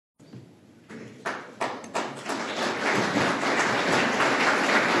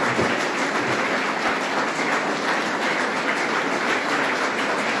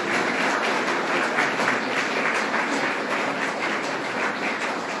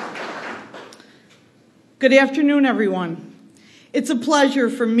Good afternoon, everyone. It's a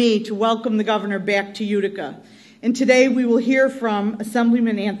pleasure for me to welcome the governor back to Utica. And today we will hear from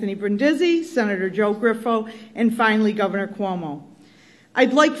Assemblyman Anthony Brindisi, Senator Joe Griffo, and finally Governor Cuomo.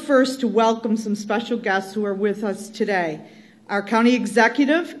 I'd like first to welcome some special guests who are with us today. Our County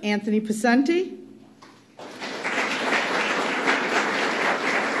Executive, Anthony Pacenti.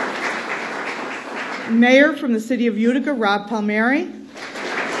 Mayor from the City of Utica, Rob Palmieri.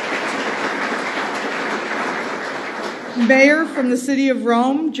 Mayor from the City of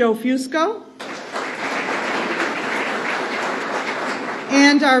Rome, Joe Fusco.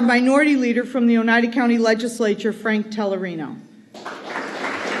 And our Minority Leader from the Oneida County Legislature, Frank Tellerino.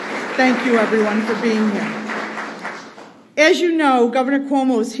 Thank you, everyone, for being here. As you know, Governor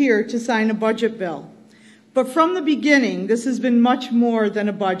Cuomo is here to sign a budget bill. But from the beginning, this has been much more than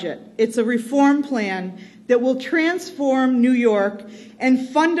a budget. It's a reform plan that will transform New York and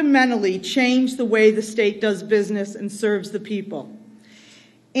fundamentally change the way the state does business and serves the people.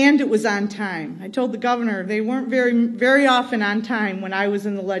 And it was on time. I told the governor they weren't very often on time when I was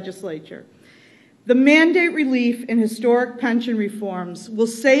in the legislature. The mandate relief and historic pension reforms will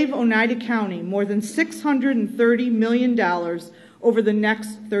save Oneida County more than $630 million over the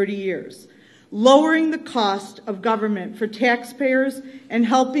next 30 years, lowering the cost of government for taxpayers and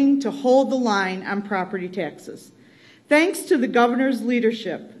helping to hold the line on property taxes. Thanks to the governor's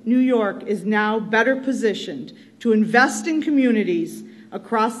leadership, New York is now better positioned to invest in communities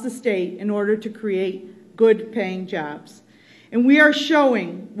across the state in order to create good-paying jobs. And we are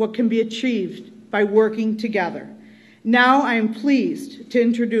showing what can be achieved by working together. Now I am pleased to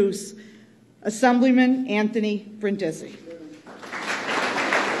introduce Assemblyman Anthony Brindisi.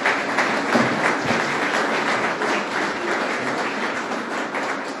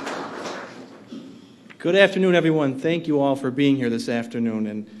 Good afternoon, everyone. Thank you all for being here this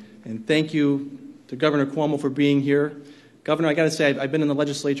afternoon, and thank you to Governor Cuomo for being here. Governor, I got to say, I've been in the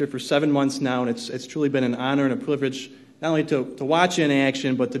legislature for 7 months now, and it's truly been an honor and a privilege not only to watch you in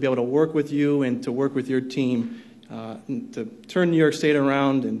action, but to be able to work with you and to work with your team to turn New York State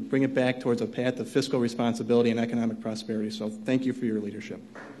around and bring it back towards a path of fiscal responsibility and economic prosperity. So thank you for your leadership.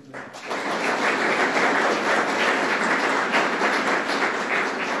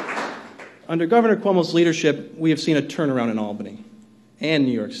 Under Governor Cuomo's leadership, we have seen a turnaround in Albany and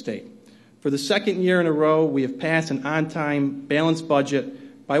New York State. For the second year in a row, we have passed an on-time, balanced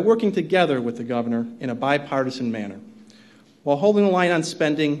budget by working together with the governor in a bipartisan manner. While holding the line on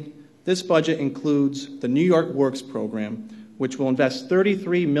spending, this budget includes the New York Works program, which will invest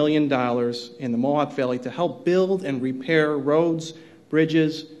 $33 million in the Mohawk Valley to help build and repair roads,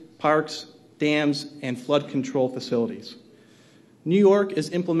 bridges, parks, dams, and flood control facilities. New York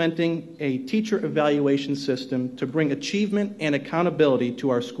is implementing a teacher evaluation system to bring achievement and accountability to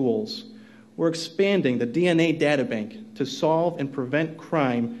our schools. We're expanding the DNA data bank to solve and prevent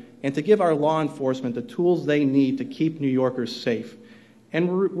crime and to give our law enforcement the tools they need to keep New Yorkers safe. And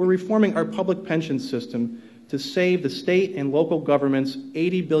we're reforming our public pension system to save the state and local governments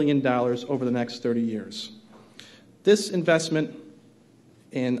 $80 billion over the next 30 years. This investment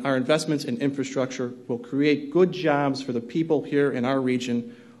and our investments in infrastructure will create good jobs for the people here in our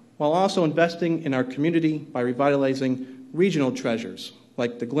region, while also investing in our community by revitalizing regional treasures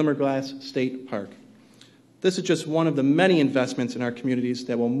like the Glimmerglass State Park. This is just one of the many investments in our communities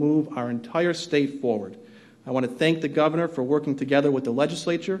that will move our entire state forward. I want to thank the governor for working together with the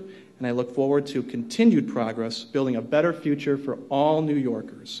legislature, and I look forward to continued progress building a better future for all New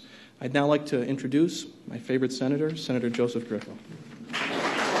Yorkers. I'd now like to introduce my favorite senator, Senator Joseph Griffo.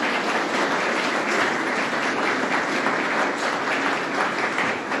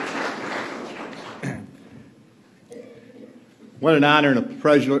 What an honor and a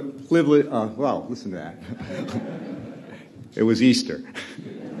privilege. Wow, listen to that. It was Easter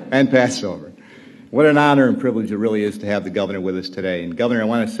and Passover. What an honor and privilege it really is to have the governor with us today. And Governor, I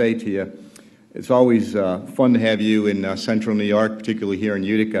want to say to you, it's always fun to have you in central New York, particularly here in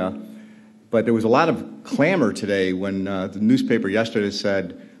Utica. But there was a lot of clamor today when the newspaper yesterday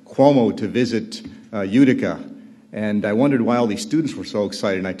said Cuomo to visit Utica. And I wondered why all these students were so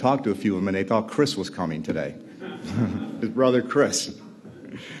excited. And I talked to a few of them, and they thought Chris was coming today. His brother Chris.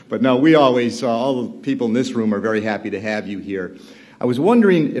 But no, we always, all the people in this room are very happy to have you here. I was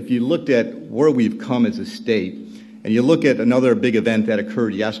wondering if you looked at where we've come as a state, and you look at another big event that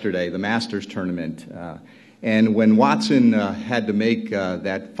occurred yesterday, the Masters tournament, and when Watson had to make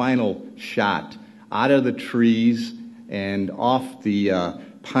that final shot out of the trees and off the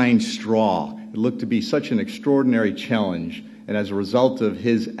pine straw, it looked to be such an extraordinary challenge, and as a result of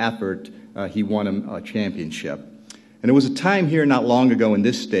his effort, he won a championship. And there was a time here not long ago in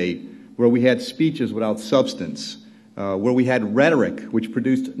this state where we had speeches without substance, where we had rhetoric which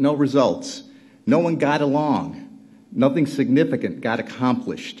produced no results. No one got along. Nothing significant got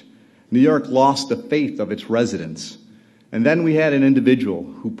accomplished. New York lost the faith of its residents. And then we had an individual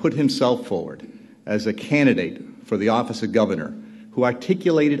who put himself forward as a candidate for the office of governor, who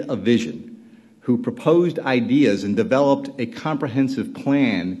articulated a vision, who proposed ideas and developed a comprehensive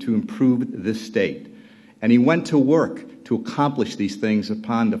plan to improve this state. And he went to work to accomplish these things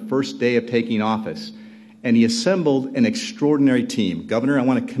upon the first day of taking office. And he assembled an extraordinary team. Governor, I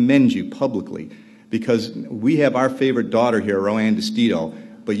want to commend you publicly, because we have our favorite daughter here, Roanne DeStito,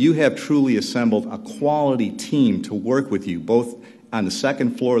 but you have truly assembled a quality team to work with you, both on the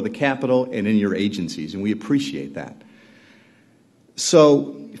second floor of the Capitol and in your agencies, and we appreciate that.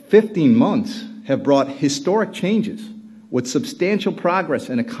 So 15 months have brought historic changes with substantial progress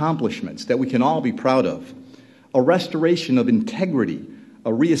and accomplishments that we can all be proud of. A restoration of integrity,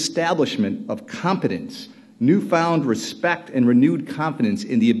 a reestablishment of competence, newfound respect and renewed confidence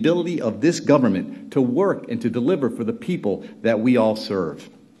in the ability of this government to work and to deliver for the people that we all serve.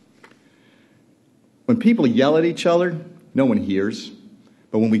 When people yell at each other, no one hears.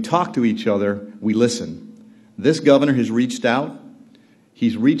 But when we talk to each other, we listen. This governor has reached out.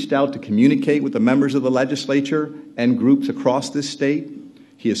 He's reached out to communicate with the members of the legislature and groups across this state.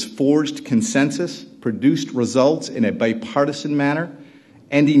 He has forged consensus, produced results in a bipartisan manner,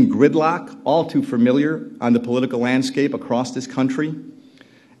 ending gridlock, all too familiar on the political landscape across this country.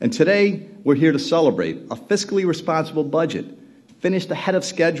 And today, we're here to celebrate a fiscally responsible budget, finished ahead of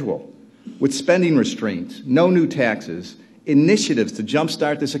schedule, with spending restraints, no new taxes, initiatives to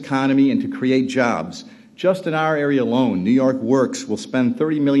jumpstart this economy and to create jobs. Just in our area alone, New York Works will spend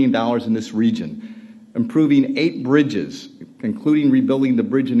 $30 million in this region, improving 8 bridges, including rebuilding the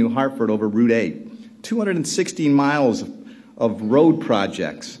bridge in New Hartford over Route 8, 216 miles of road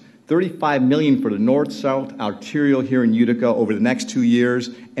projects, $35 million for the north-south arterial here in Utica over the next 2 years,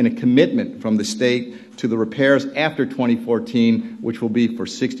 and a commitment from the state to the repairs after 2014, which will be for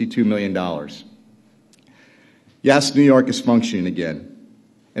 $62 million. Yes, New York is functioning again,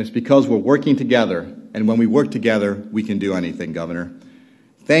 and it's because we're working together. And when we work together, we can do anything, Governor.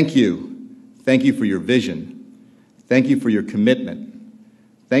 Thank you. Thank you for your vision. Thank you for your commitment.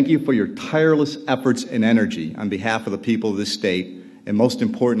 Thank you for your tireless efforts and energy on behalf of the people of this state. And most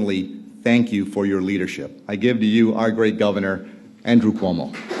importantly, thank you for your leadership. I give to you our great Governor, Andrew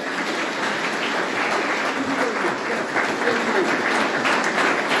Cuomo.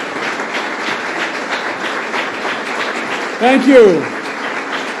 Thank you.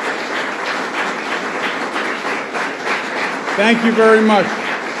 Thank you very much.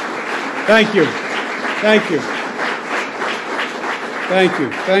 Thank you. Thank you. Thank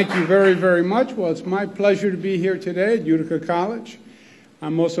you. Thank you very, very much. Well, it's my pleasure to be here today at Utica College.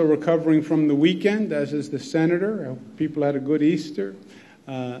 I'm also recovering from the weekend, as is the senator. I hope people had a good Easter,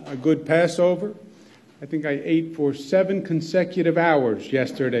 a good Passover. I think I ate for 7 consecutive hours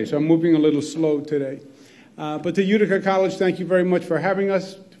yesterday, so I'm moving a little slow today. But to Utica College, thank you very much for having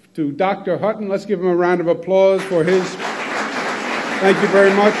us. To Dr. Hutton, let's give him a round of applause for his... Thank you very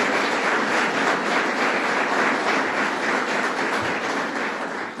much.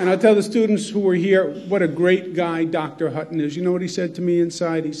 And I'll tell the students who were here what a great guy Dr. Hutton is. You know what he said to me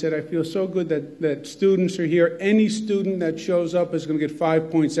inside? He said, I feel so good that students are here. Any student that shows up is going to get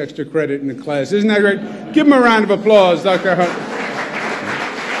 5 points extra credit in the class. Isn't that great? Give him a round of applause, Dr. Hutton.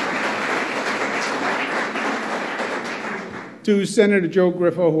 To Senator Joe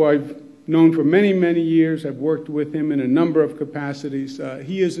Griffo, who I've known for many, many years. I've worked with him in a number of capacities.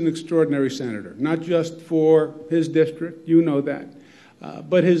 He is an extraordinary senator, not just for his district, you know that,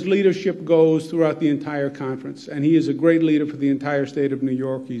 but his leadership goes throughout the entire conference, and he is a great leader for the entire state of New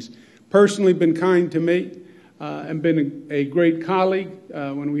York. He's personally been kind to me and been a great colleague.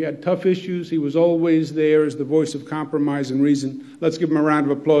 When we had tough issues, he was always there as the voice of compromise and reason. Let's give him a round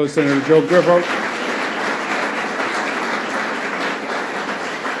of applause, Senator Joe Griffo.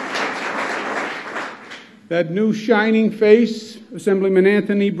 That new shining face, Assemblyman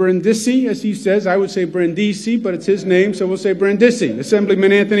Anthony Brindisi, as he says. I would say Brindisi, but it's his name, so we'll say Brindisi.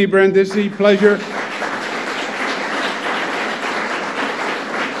 Assemblyman Anthony Brindisi, pleasure.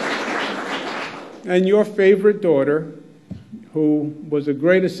 And your favorite daughter, who was a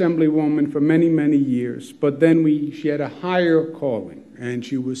great assemblywoman for many, many years, but then she had a higher calling, and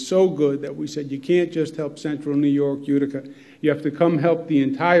she was so good that we said, you can't just help Central New York, Utica, you have to come help the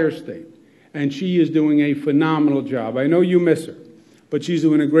entire state. And she is doing a phenomenal job. I know you miss her, but she's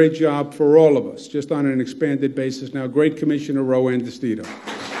doing a great job for all of us, just on an expanded basis now. Great Commissioner Roanne DeStito.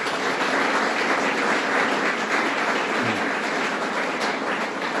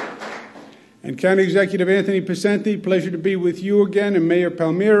 And County Executive Anthony Picenti, pleasure to be with you again, and Mayor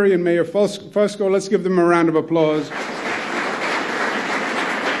Palmieri and Mayor Fusco. Let's give them a round of applause.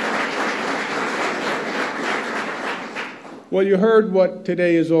 Well, you heard what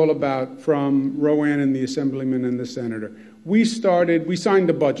today is all about from Rowan and the Assemblyman and the Senator. We signed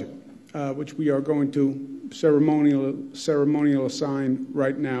the budget, which we are going to ceremonial sign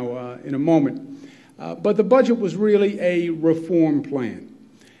right now in a moment. But the budget was really a reform plan.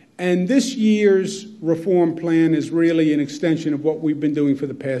 And this year's reform plan is really an extension of what we've been doing for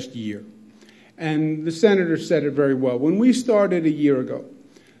the past year. And the Senator said it very well. When we started a year ago,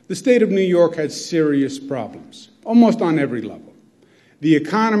 the state of New York had serious problems, almost on every level. The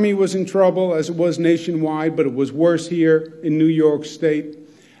economy was in trouble, as it was nationwide, but it was worse here in New York State.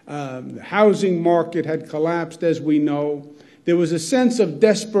 The housing market had collapsed, as we know. There was a sense of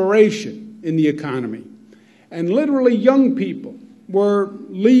desperation in the economy. And literally young people were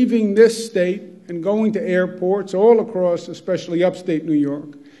leaving this state and going to airports all across, especially upstate New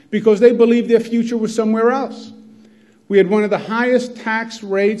York, because they believed their future was somewhere else. We had one of the highest tax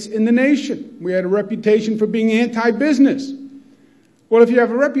rates in the nation. We had a reputation for being anti-business. Well, if you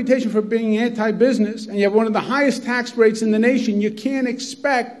have a reputation for being anti-business and you have one of the highest tax rates in the nation, you can't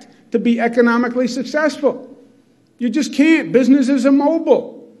expect to be economically successful. You just can't. Businesses are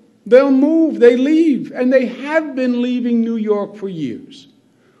mobile. They'll move, they leave, and they have been leaving New York for years.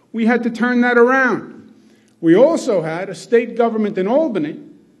 We had to turn that around. We also had a state government in Albany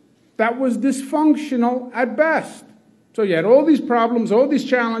that was dysfunctional at best. So you had all these problems, all these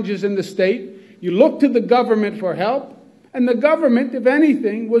challenges in the state. You looked to the government for help, and the government, if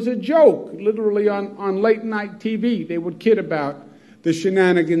anything, was a joke, literally on late-night TV. They would kid about the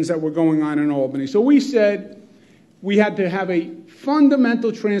shenanigans that were going on in Albany. So we said we had to have a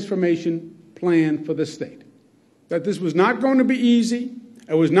fundamental transformation plan for the state. That this was not going to be easy,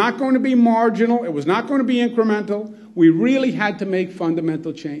 it was not going to be marginal, it was not going to be incremental. We really had to make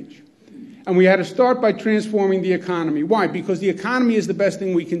fundamental change. And we had to start by transforming the economy. Why? Because the economy is the best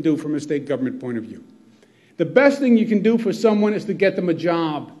thing we can do from a state government point of view. The best thing you can do for someone is to get them a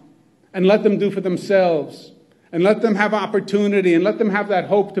job and let them do for themselves and let them have opportunity and let them have that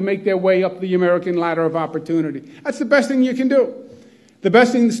hope to make their way up the American ladder of opportunity. That's the best thing you can do. The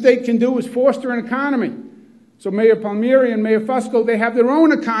best thing the state can do is foster an economy. So Mayor Palmieri and Mayor Fusco, they have their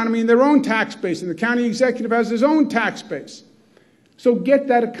own economy and their own tax base, and the county executive has his own tax base. So get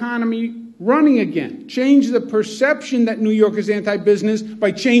that economy running again. Change the perception that New York is anti-business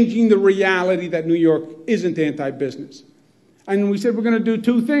by changing the reality that New York isn't anti-business. And we said we're going to do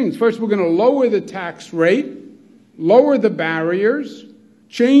two things. First, we're going to lower the tax rate, lower the barriers,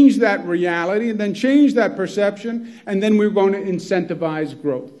 change that reality, and then change that perception, and then we're going to incentivize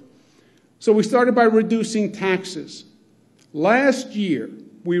growth. So we started by reducing taxes. Last year,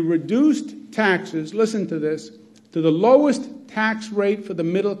 we reduced taxes, listen to this, to the lowest tax rate for the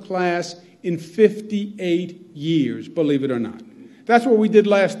middle class in 58 years, believe it or not. That's what we did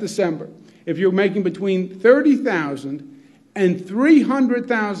last December. If you're making between $30,000 and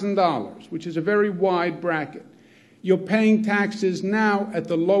 $300,000, which is a very wide bracket, you're paying taxes now at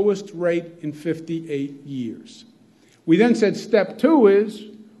the lowest rate in 58 years. We then said step two is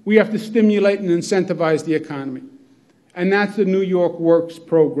we have to stimulate and incentivize the economy. And that's the New York Works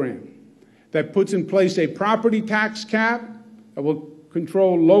program that puts in place a property tax cap that will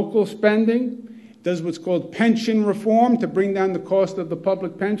control local spending, does what's called pension reform to bring down the cost of the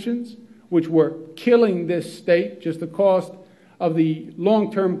public pensions, which were killing this state, just the cost of the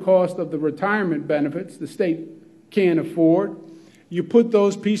long-term cost of the retirement benefits the state can't afford. You put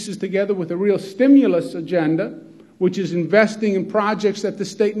those pieces together with a real stimulus agenda, which is investing in projects that the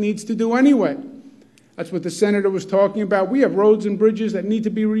state needs to do anyway. That's what the Senator was talking about. We have roads and bridges that need to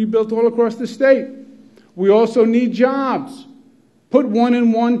be rebuilt all across the state. We also need jobs. Put one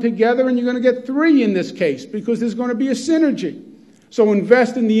and one together and you're going to get three in this case because there's going to be a synergy. So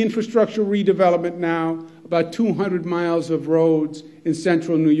invest in the infrastructure redevelopment now, about 200 miles of roads in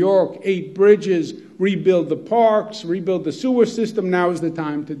central New York, 8 bridges, rebuild the parks, rebuild the sewer system. Now is the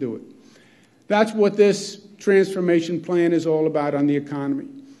time to do it. That's what this transformation plan is all about on the economy.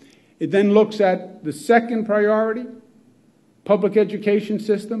 It then looks at the second priority, public education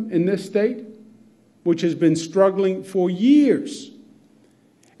system in this state, which has been struggling for years.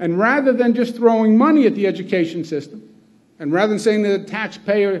 And rather than just throwing money at the education system, and rather than saying to the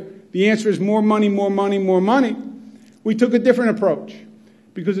taxpayer, the answer is more money, more money, more money, we took a different approach.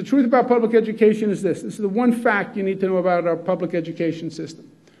 Because the truth about public education is this. This is the one fact you need to know about our public education system.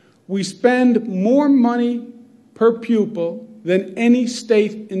 We spend more money per pupil than any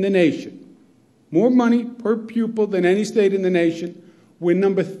state in the nation. More money per pupil than any state in the nation. we're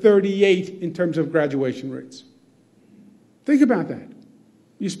number 38 in terms of graduation rates. Think about that.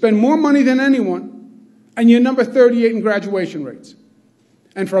 You spend more money than anyone, and you're number 38 in graduation rates.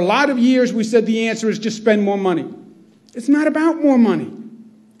 And for a lot of years, we said the answer is just spend more money. It's not about more money.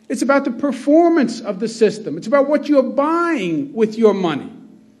 It's about the performance of the system. It's about what you're buying with your money.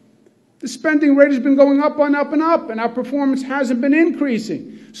 The spending rate has been going up and up and up, and our performance hasn't been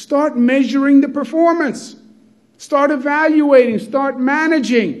increasing. Start measuring the performance. Start evaluating. Start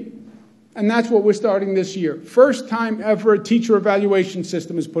managing. And that's what we're starting this year. First time ever a teacher evaluation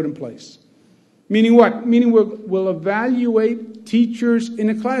system is put in place. Meaning what? Meaning we'll evaluate teachers in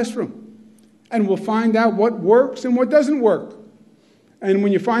a classroom. And we'll find out what works and what doesn't work. And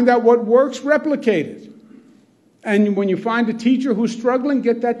when you find out what works, replicate it. And when you find a teacher who's struggling,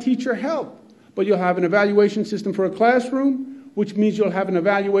 get that teacher help. But you'll have an evaluation system for a classroom, which means you'll have an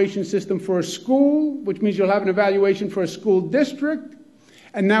evaluation system for a school, which means you'll have an evaluation for a school district.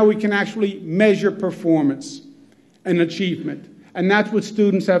 And now we can actually measure performance and achievement. And that's what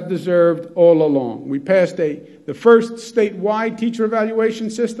students have deserved all along. We passed the first statewide teacher evaluation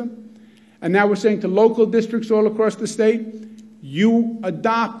system. And now we're saying to local districts all across the state, you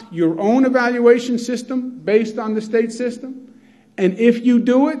adopt your own evaluation system based on the state system. And if you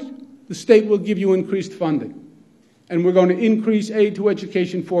do it, the state will give you increased funding. And we're going to increase aid to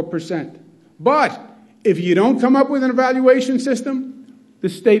education 4%. But if you don't come up with an evaluation system, the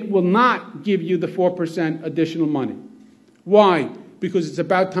state will not give you the 4% additional money. Why? Because it's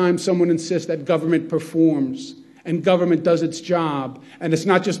about time someone insists that government performs and government does its job. And it's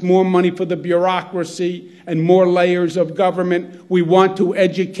not just more money for the bureaucracy and more layers of government. We want to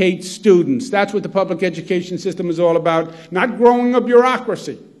educate students. That's what the public education system is all about. Not growing a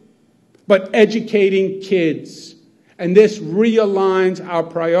bureaucracy, but educating kids. And this realigns our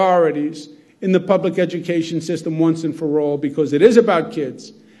priorities in the public education system once and for all, because it is about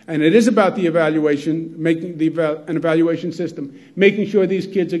kids. And it is about the evaluation, making an evaluation system, making sure these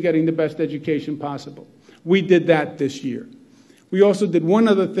kids are getting the best education possible. We did that this year. We also did one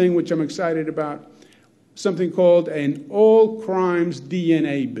other thing, which I'm excited about, something called an all crimes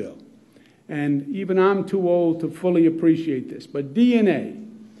DNA bill. And even I'm too old to fully appreciate this, but DNA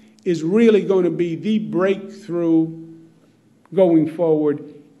is really going to be the breakthrough going forward,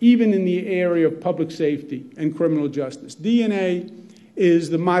 even in the area of public safety and criminal justice. DNA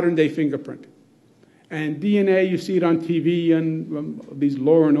is the modern-day fingerprint. And DNA, you see it on TV and these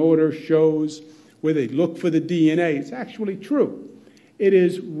Law and Order shows where they look for the DNA. It's actually true. It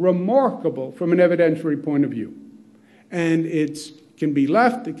is remarkable from an evidentiary point of view. And it can be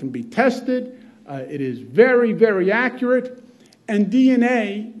left, it can be tested, it is very, very accurate. And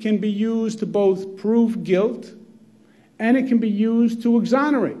DNA can be used to both prove guilt and it can be used to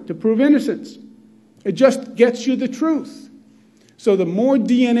exonerate, to prove innocence. It just gets you the truth. So the more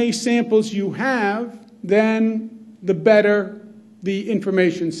DNA samples you have, then the better the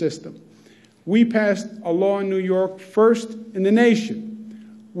information system. We passed a law in New York, first in the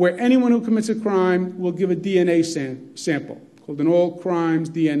nation, where anyone who commits a crime will give a DNA sample, called an all crimes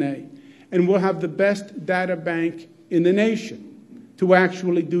DNA. And we'll have the best data bank in the nation to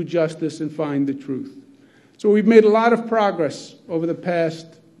actually do justice and find the truth. So we've made a lot of progress over the past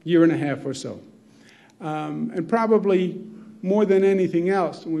year and a half or so. And probably more than anything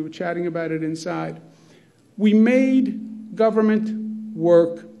else, and we were chatting about it inside, we made government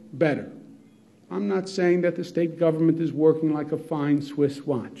work better. I'm not saying that the state government is working like a fine Swiss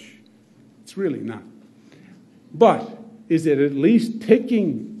watch. It's really not. But is it at least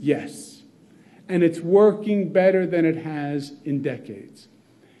ticking? Yes. And it's working better than it has in decades.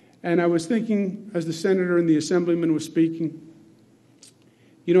 And I was thinking, as the senator and the assemblyman was speaking,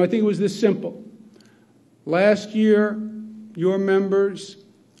 you know, I think it was this simple. Last year, your members,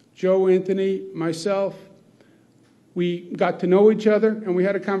 Joe, Anthony, myself, we got to know each other and we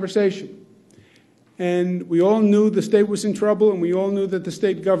had a conversation. And we all knew the state was in trouble and we all knew that the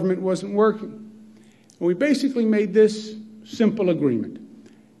state government wasn't working. And we basically made this simple agreement.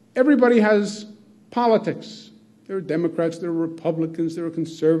 Everybody has politics. There are Democrats, there are Republicans, there are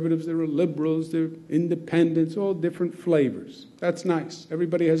conservatives, there are liberals, there are independents, all different flavors. That's nice.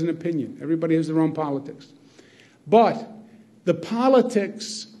 Everybody has an opinion. Everybody has their own politics. But the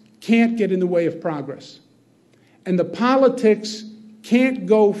politics can't get in the way of progress. And the politics can't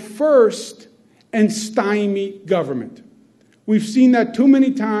go first and stymie government. We've seen that too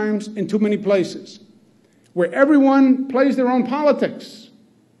many times in too many places, where everyone plays their own politics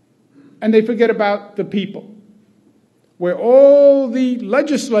and they forget about the people, where all the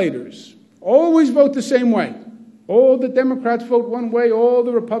legislators always vote the same way. All the Democrats vote one way, all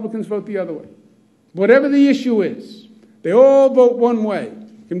the Republicans vote the other way. Whatever the issue is, They all vote one way.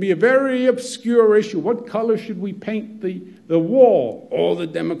 It can be a very obscure issue. What color should we paint the wall? All the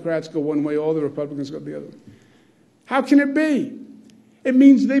Democrats go one way, all the Republicans go the other way. How can it be? It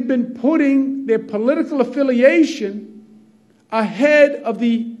means they've been putting their political affiliation ahead of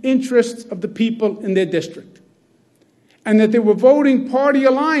the interests of the people in their district. And that they were voting party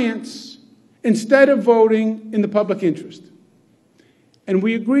alliance instead of voting in the public interest. And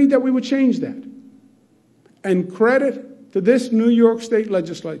we agreed that we would change that. And credit to this New York State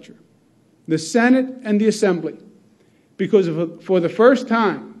Legislature, the Senate and the Assembly, because for the first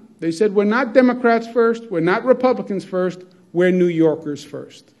time, they said, we're not Democrats first, we're not Republicans first, we're New Yorkers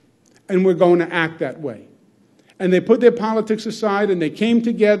first. And we're going to act that way. And they put their politics aside and they came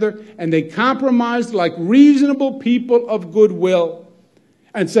together and they compromised like reasonable people of goodwill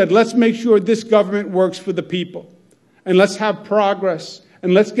and said, let's make sure this government works for the people. And let's have progress.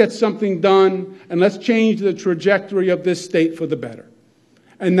 And let's get something done. And let's change the trajectory of this state for the better.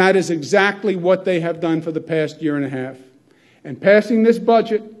 And that is exactly what they have done for the past year and a half. And passing this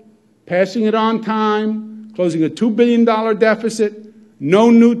budget, passing it on time, closing a $2 billion deficit,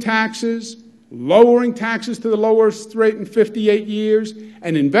 no new taxes, lowering taxes to the lowest rate in 58 years,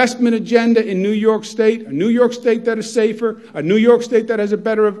 an investment agenda in New York State, a New York State that is safer, a New York State that has a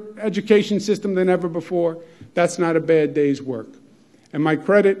better education system than ever before. That's not a bad day's work. And my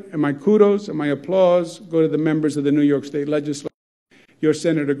credit and my kudos and my applause go to the members of the New York State Legislature, your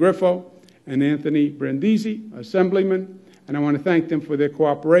Senator Griffo and Anthony Brandisi, Assemblyman, and I want to thank them for their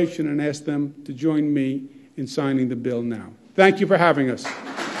cooperation and ask them to join me in signing the bill now. Thank you for having us.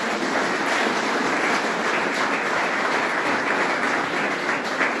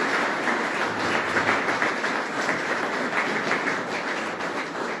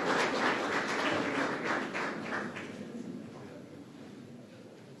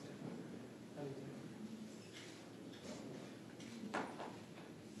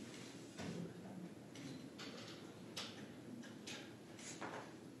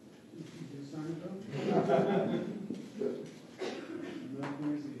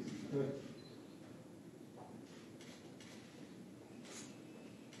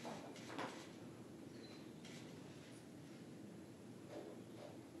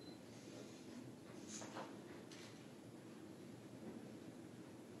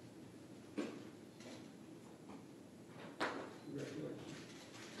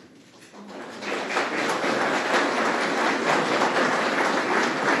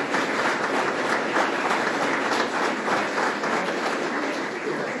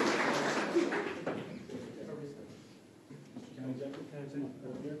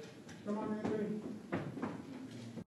 Come on, man.